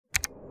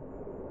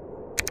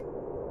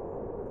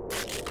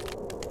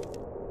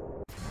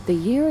The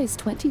year is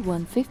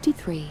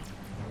 2153.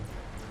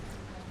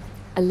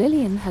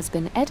 Lillian has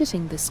been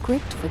editing the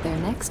script for their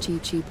next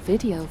YouTube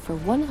video for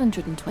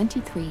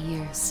 123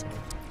 years.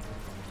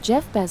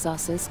 Jeff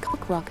Bezos's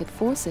cockrocket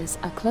forces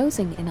are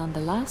closing in on the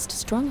last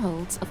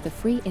strongholds of the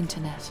free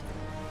internet.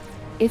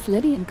 If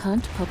Lillian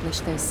can't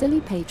publish their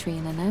silly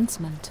Patreon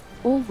announcement,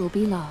 all will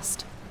be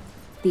lost.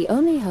 The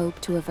only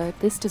hope to avert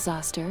this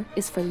disaster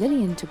is for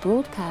Lillian to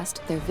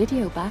broadcast their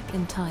video back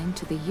in time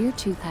to the year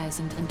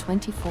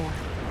 2024.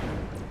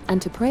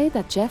 And to pray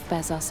that Jeff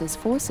Bezos's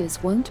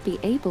forces won't be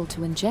able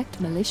to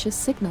inject malicious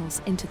signals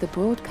into the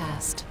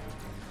broadcast.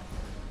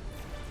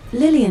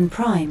 Lillian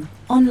Prime,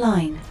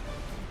 online.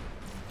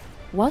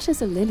 What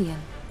is a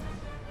Lillian?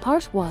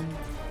 Part 1.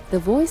 The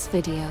voice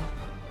video.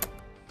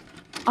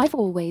 I've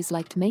always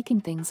liked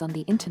making things on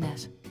the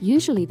internet.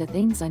 Usually the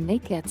things I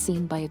make get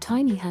seen by a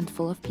tiny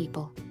handful of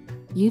people.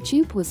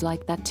 YouTube was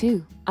like that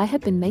too. I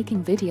had been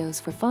making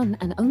videos for fun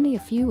and only a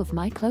few of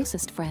my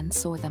closest friends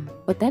saw them.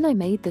 But then I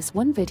made this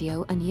one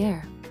video and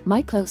yeah,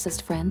 my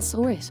closest friends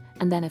saw it,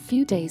 and then a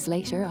few days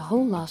later a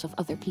whole lot of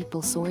other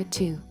people saw it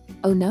too.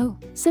 Oh no,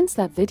 since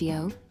that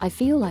video, I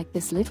feel like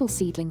this little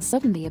seedling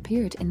suddenly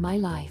appeared in my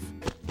life.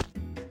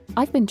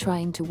 I've been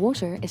trying to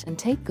water it and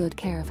take good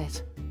care of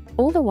it.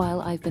 All the while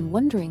I've been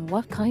wondering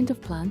what kind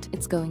of plant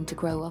it's going to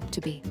grow up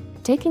to be.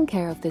 Taking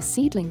care of this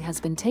seedling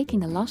has been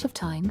taking a lot of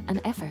time and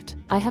effort.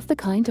 I have the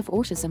kind of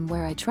autism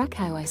where I track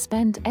how I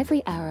spend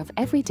every hour of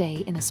every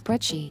day in a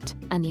spreadsheet.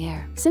 And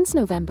yeah, since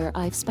November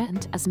I've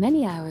spent as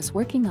many hours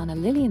working on a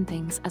Lillian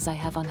things as I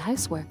have on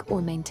housework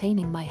or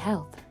maintaining my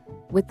health.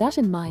 With that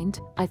in mind,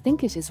 I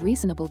think it is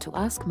reasonable to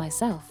ask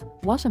myself,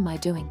 what am I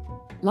doing?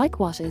 Like,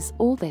 what is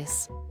all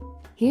this?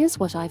 Here's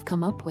what I've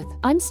come up with.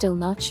 I'm still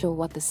not sure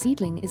what the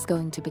seedling is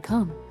going to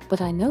become, but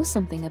I know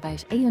something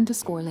about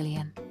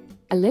 _Lillian.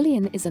 A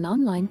Lillian is an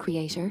online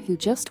creator who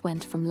just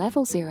went from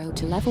level 0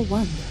 to level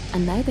 1,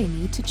 and now they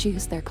need to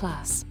choose their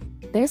class.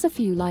 There's a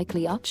few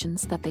likely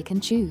options that they can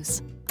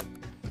choose.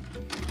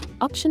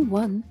 Option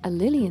 1, a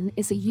Lillian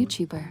is a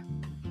YouTuber.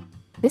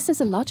 This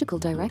is a logical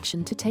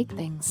direction to take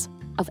things.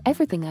 Of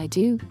everything I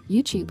do,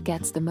 YouTube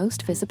gets the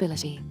most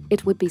visibility.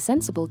 It would be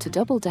sensible to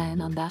double down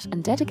on that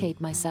and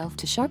dedicate myself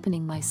to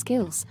sharpening my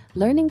skills,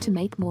 learning to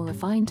make more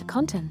refined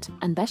content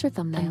and better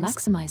thumbnails, and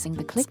maximizing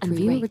the click-through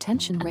view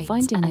retention rates,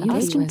 finding and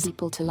asking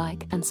people to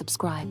like and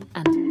subscribe.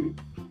 And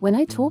when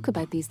I talk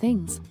about these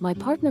things, my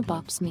partner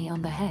bops me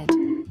on the head.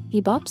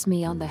 He bops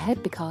me on the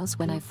head because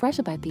when I fret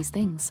about these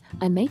things,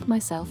 I make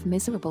myself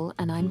miserable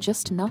and I'm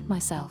just not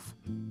myself.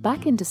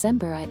 Back in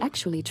December I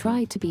actually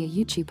tried to be a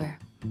YouTuber.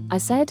 I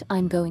said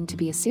I'm going to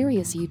be a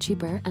serious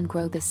YouTuber and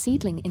grow this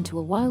seedling into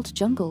a wild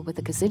jungle with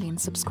a gazillion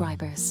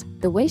subscribers.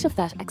 The weight of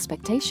that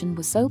expectation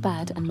was so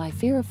bad and my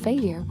fear of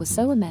failure was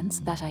so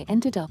immense that I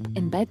ended up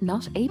in bed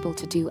not able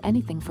to do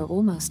anything for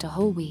almost a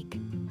whole week.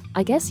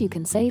 I guess you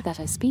can say that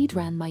I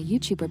speedran my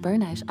YouTuber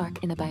burnout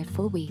arc in about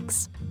 4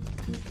 weeks.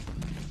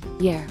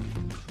 Yeah.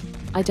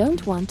 I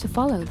don't want to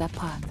follow that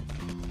path.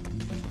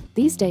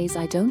 These days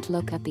I don't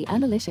look at the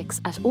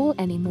analytics at all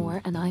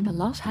anymore and I'm a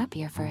lot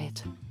happier for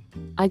it.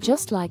 I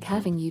just like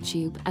having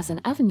YouTube as an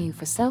avenue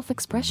for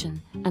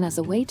self-expression and as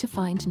a way to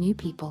find new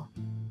people.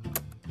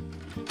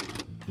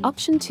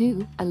 Option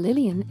 2, a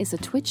Lillian is a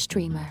Twitch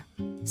streamer.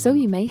 So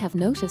you may have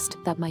noticed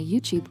that my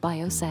YouTube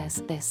bio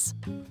says this.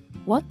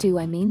 What do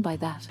I mean by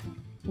that?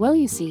 Well,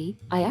 you see,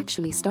 I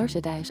actually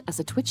started out as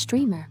a Twitch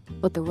streamer,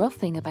 but the rough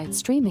thing about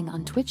streaming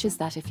on Twitch is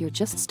that if you're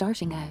just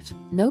starting out,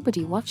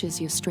 nobody watches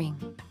your stream.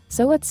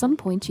 So at some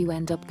point you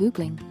end up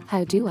Googling,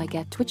 how do I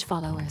get Twitch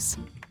followers?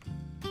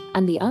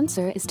 And the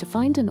answer is to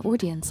find an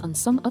audience on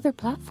some other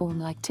platform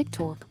like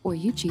TikTok or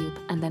YouTube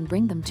and then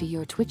bring them to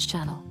your Twitch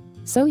channel.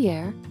 So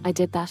yeah, I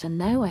did that and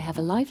now I have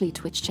a lively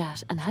Twitch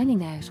chat and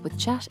hanging out with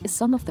chat is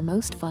some of the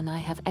most fun I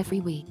have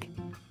every week.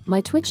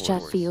 My Twitch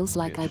chat feels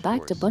like I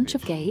bagged a bunch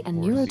of gay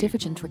and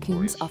neurodivergent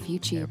raccoons off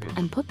YouTube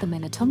and put them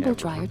in a tumble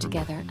dryer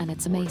together and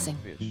it's amazing.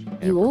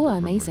 You all are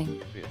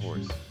amazing.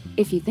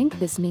 If you think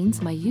this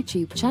means my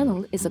YouTube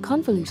channel is a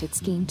convoluted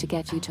scheme to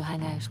get you to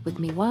hang out with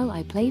me while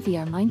I play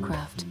VR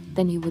Minecraft,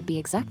 then you would be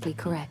exactly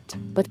correct.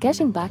 But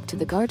getting back to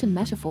the garden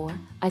metaphor,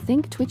 I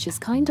think Twitch is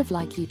kind of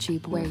like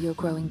YouTube where you're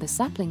growing the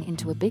sapling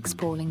into a big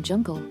sprawling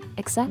jungle,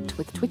 except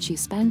with Twitch you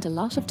spend a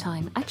lot of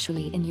time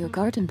actually in your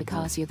garden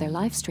because you're there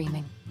live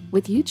streaming.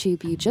 With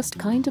YouTube you just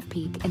kind of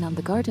peek in on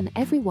the garden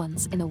every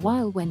once in a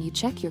while when you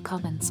check your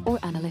comments or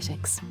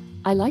analytics.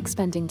 I like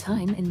spending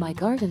time in my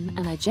garden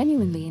and I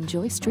genuinely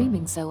enjoy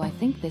streaming, so I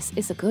think this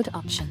is a good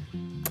option.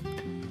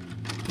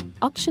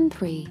 Option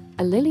 3,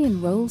 a Lillian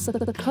rolls a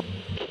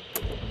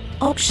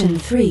Option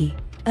 3,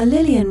 a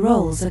Lillian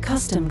rolls a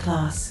custom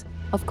class.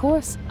 Of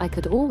course, I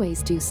could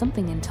always do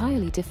something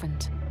entirely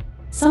different.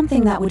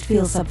 Something that would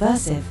feel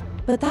subversive,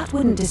 but that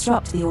wouldn't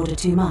disrupt the order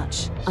too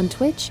much. On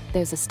Twitch,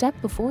 there's a step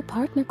before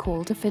partner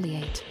called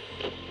affiliate.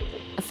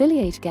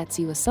 Affiliate gets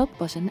you a sub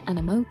button and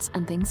emotes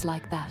and things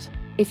like that.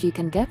 If you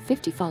can get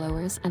 50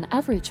 followers and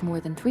average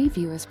more than 3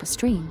 viewers per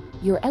stream,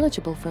 you're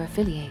eligible for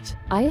affiliate.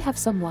 I have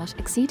somewhat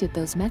exceeded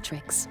those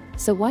metrics,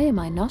 so why am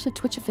I not a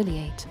Twitch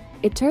affiliate?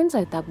 It turns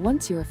out that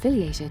once you're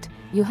affiliated,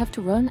 you have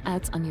to run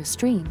ads on your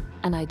stream,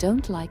 and I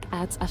don't like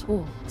ads at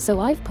all. So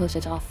I've put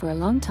it off for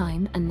a long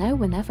time, and now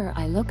whenever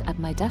I look at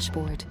my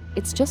dashboard,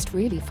 it's just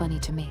really funny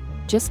to me.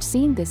 Just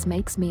seeing this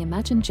makes me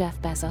imagine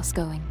Jeff Bezos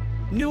going,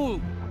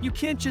 "No, you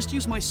can't just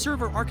use my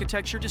server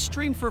architecture to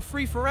stream for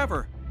free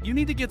forever. You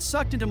need to get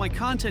sucked into my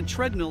content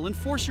treadmill and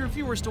force your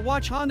viewers to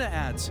watch Honda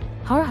ads."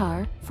 Har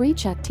har,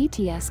 VRChat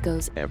TTS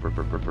goes,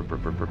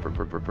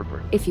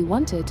 if you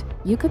wanted,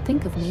 you could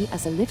think of me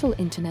as a little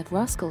internet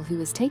rascal who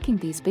is taking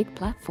these big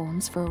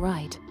platforms for a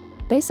ride.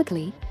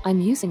 Basically, I'm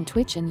using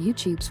Twitch and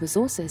YouTube's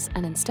resources,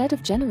 and instead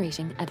of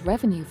generating ad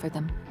revenue for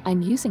them,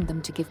 I'm using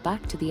them to give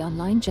back to the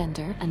online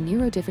gender and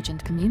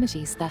neurodivergent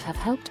communities that have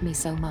helped me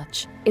so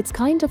much. It's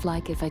kind of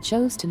like if I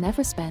chose to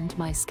never spend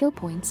my skill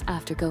points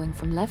after going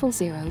from level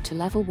 0 to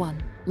level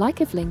 1.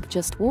 Like if Link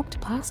just walked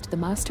past the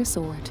Master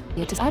Sword.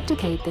 Yet to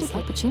abdicate this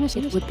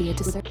opportunity would be a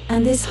deserve.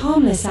 And this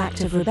harmless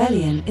act of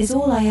rebellion is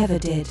all I ever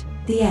did.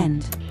 The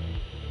end.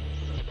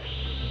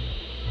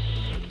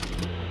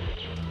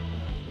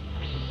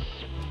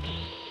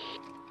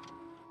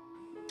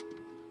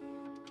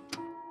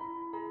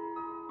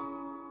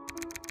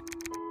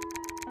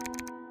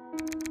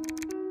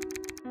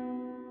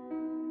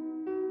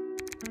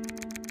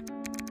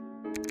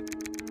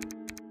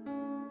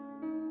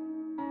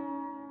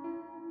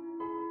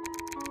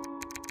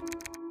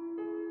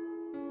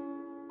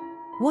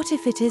 What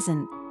if it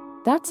isn't?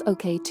 That's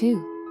okay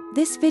too.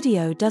 This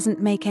video doesn't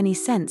make any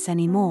sense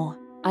anymore.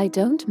 I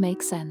don't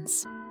make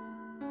sense.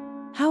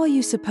 How are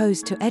you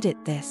supposed to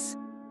edit this?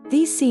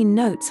 These scene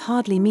notes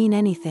hardly mean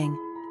anything.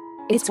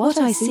 It's what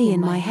I see in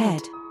my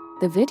head.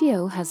 The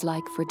video has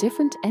like 4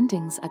 different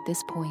endings at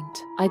this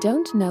point. I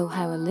don't know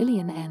how a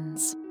Lillian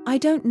ends. I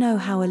don't know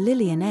how a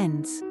Lillian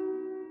ends.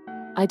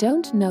 I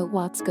don't know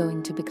what's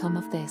going to become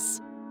of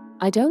this.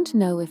 I don't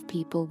know if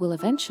people will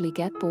eventually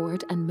get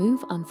bored and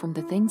move on from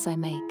the things I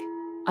make.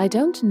 I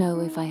don't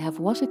know if I have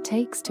what it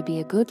takes to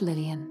be a good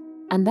Lillian.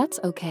 And that's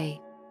okay.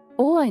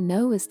 All I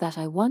know is that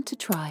I want to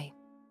try.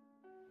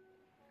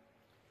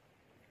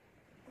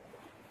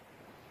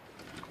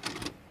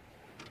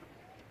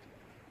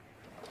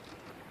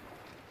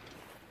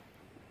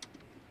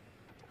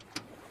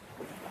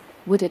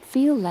 Would it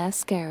feel less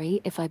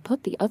scary if I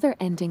put the other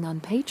ending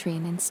on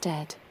Patreon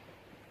instead?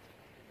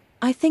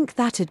 I think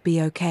that'd be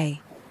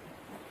okay.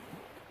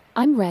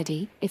 I'm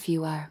ready, if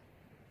you are.